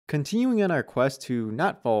Continuing on our quest to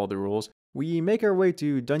not follow the rules, we make our way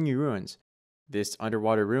to Dunyu Ruins. This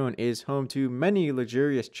underwater ruin is home to many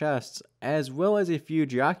luxurious chests, as well as a few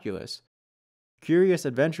Geoculus. Curious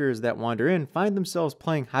adventurers that wander in find themselves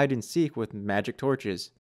playing hide and seek with magic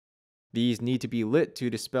torches. These need to be lit to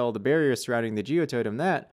dispel the barrier surrounding the geototem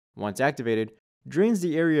that, once activated, drains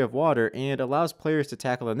the area of water and allows players to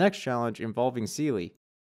tackle the next challenge involving Sealy.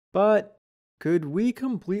 But could we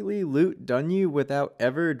completely loot Dunyu without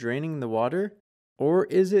ever draining the water? Or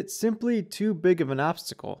is it simply too big of an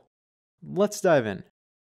obstacle? Let's dive in.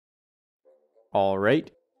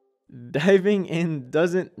 Alright, diving in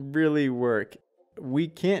doesn't really work. We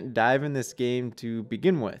can't dive in this game to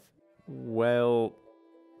begin with. Well,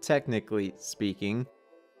 technically speaking.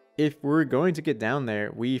 If we're going to get down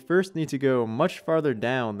there, we first need to go much farther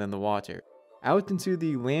down than the water, out into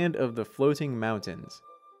the land of the floating mountains.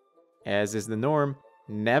 As is the norm,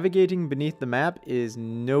 navigating beneath the map is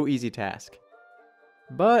no easy task.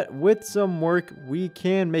 But with some work, we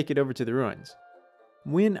can make it over to the ruins.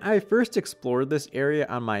 When I first explored this area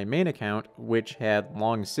on my main account, which had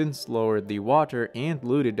long since lowered the water and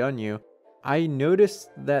looted Dunyu, I noticed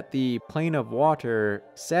that the plane of water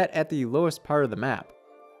sat at the lowest part of the map.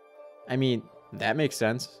 I mean, that makes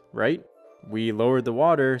sense, right? We lowered the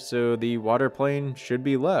water, so the water plane should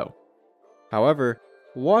be low. However,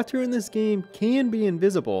 water in this game can be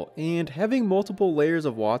invisible, and having multiple layers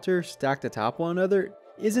of water stacked atop one another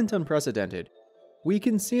isn't unprecedented. We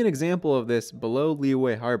can see an example of this below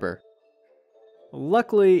Liyue Harbor.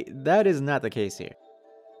 Luckily, that is not the case here.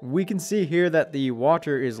 We can see here that the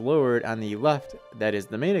water is lowered on the left, that is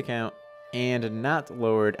the main account, and not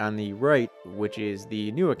lowered on the right, which is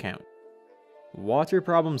the new account. Water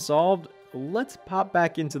problem solved, let's pop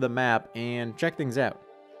back into the map and check things out.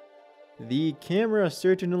 The camera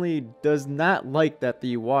certainly does not like that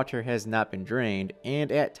the water has not been drained,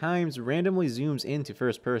 and at times randomly zooms into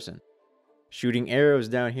first person. Shooting arrows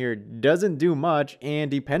down here doesn't do much,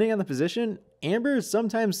 and depending on the position, Amber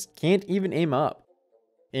sometimes can't even aim up.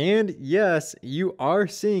 And yes, you are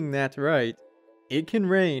seeing that right. It can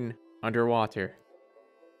rain underwater.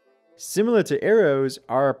 Similar to arrows,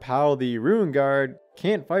 our pal the Ruin Guard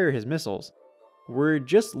can't fire his missiles. We're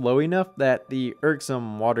just low enough that the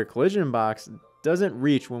irksome water collision box doesn't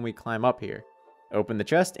reach when we climb up here. Open the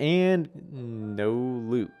chest and no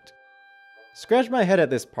loot. Scratch my head at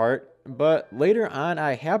this part, but later on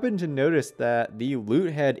I happened to notice that the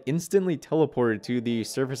loot had instantly teleported to the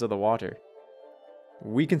surface of the water.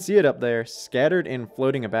 We can see it up there, scattered and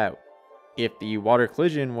floating about. If the water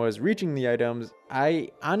collision was reaching the items, I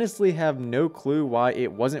honestly have no clue why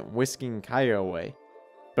it wasn't whisking Kaya away.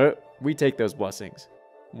 But we take those blessings.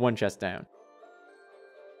 One chest down.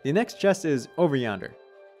 The next chest is over yonder.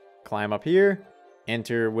 Climb up here,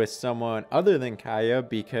 enter with someone other than Kaya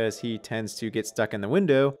because he tends to get stuck in the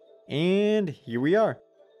window, and here we are.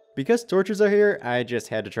 Because torches are here, I just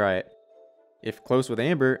had to try it. If close with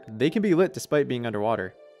Amber, they can be lit despite being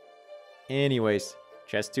underwater. Anyways,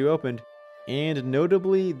 chest 2 opened, and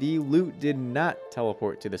notably the loot did not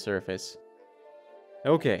teleport to the surface.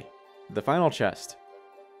 Okay, the final chest.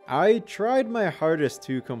 I tried my hardest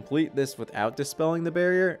to complete this without dispelling the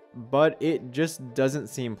barrier, but it just doesn't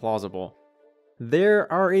seem plausible.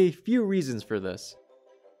 There are a few reasons for this.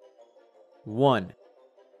 1.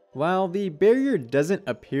 While the barrier doesn't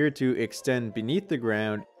appear to extend beneath the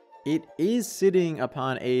ground, it is sitting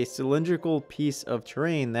upon a cylindrical piece of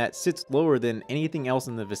terrain that sits lower than anything else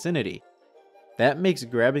in the vicinity. That makes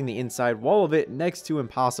grabbing the inside wall of it next to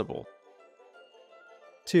impossible.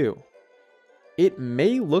 2. It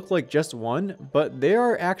may look like just one, but there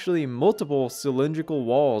are actually multiple cylindrical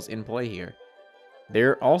walls in play here.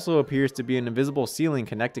 There also appears to be an invisible ceiling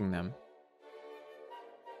connecting them.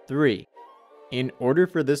 3. In order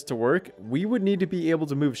for this to work, we would need to be able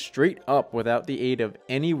to move straight up without the aid of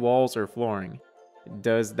any walls or flooring.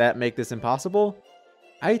 Does that make this impossible?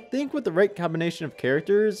 I think with the right combination of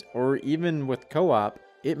characters, or even with co-op,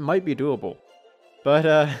 it might be doable.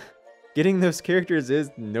 But getting those characters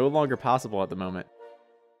is no longer possible at the moment.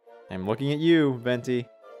 I'm looking at you, Venti,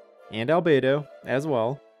 and Albedo as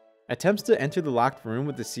well. Attempts to enter the locked room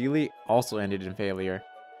with the Sealy also ended in failure.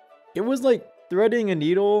 It was like threading a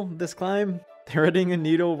needle this climb. Threading a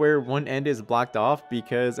needle where one end is blocked off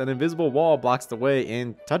because an invisible wall blocks the way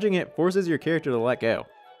and touching it forces your character to let go.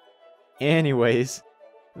 Anyways,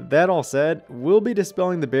 that all said, we'll be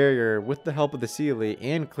dispelling the barrier with the help of the Sealy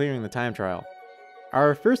and clearing the time trial.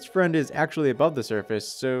 Our first friend is actually above the surface,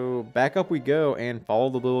 so back up we go and follow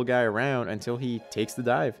the little guy around until he takes the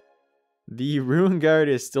dive. The Ruin Guard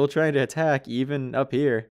is still trying to attack even up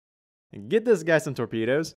here. Get this guy some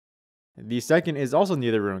torpedoes. The second is also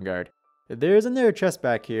near the ruin guard. There's another chest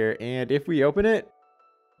back here, and if we open it,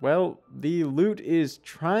 well, the loot is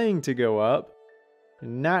trying to go up,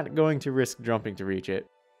 not going to risk jumping to reach it.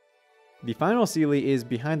 The final Sealy is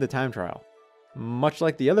behind the time trial. Much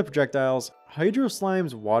like the other projectiles, Hydro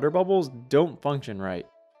Slime's water bubbles don't function right.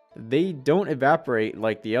 They don't evaporate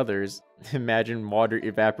like the others, imagine water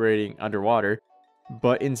evaporating underwater,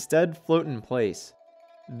 but instead float in place.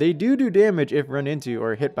 They do damage if run into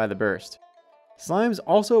or hit by the burst. Slimes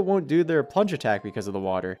also won't do their plunge attack because of the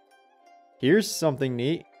water. Here's something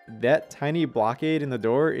neat. That tiny blockade in the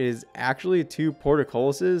door is actually 2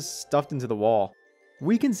 portcullises stuffed into the wall.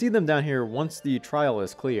 We can see them down here once the trial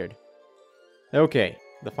is cleared. Okay,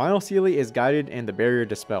 the final Sealy is guided and the barrier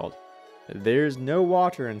dispelled. There's no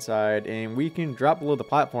water inside, and we can drop below the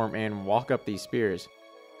platform and walk up these spears.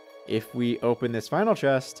 If we open this final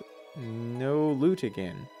chest, no loot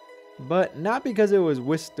again. But not because it was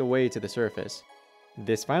whisked away to the surface.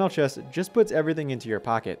 This final chest just puts everything into your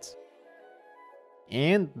pockets.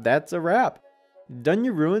 And that's a wrap.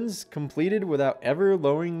 Dunyu Ruins completed without ever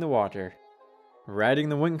lowering the water. Riding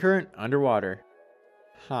the wind current underwater.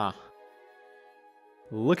 Huh.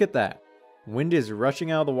 Look at that. Wind is rushing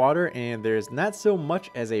out of the water and there's not so much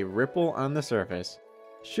as a ripple on the surface.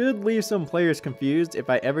 Should leave some players confused if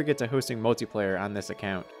I ever get to hosting multiplayer on this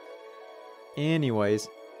account. Anyways,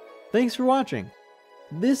 thanks for watching.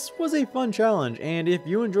 This was a fun challenge, and if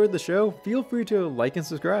you enjoyed the show, feel free to like and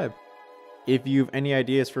subscribe. If you have any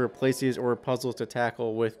ideas for places or puzzles to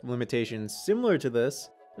tackle with limitations similar to this,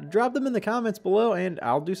 drop them in the comments below and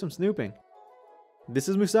I'll do some snooping. This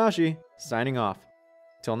is Musashi, signing off.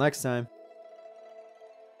 Till next time.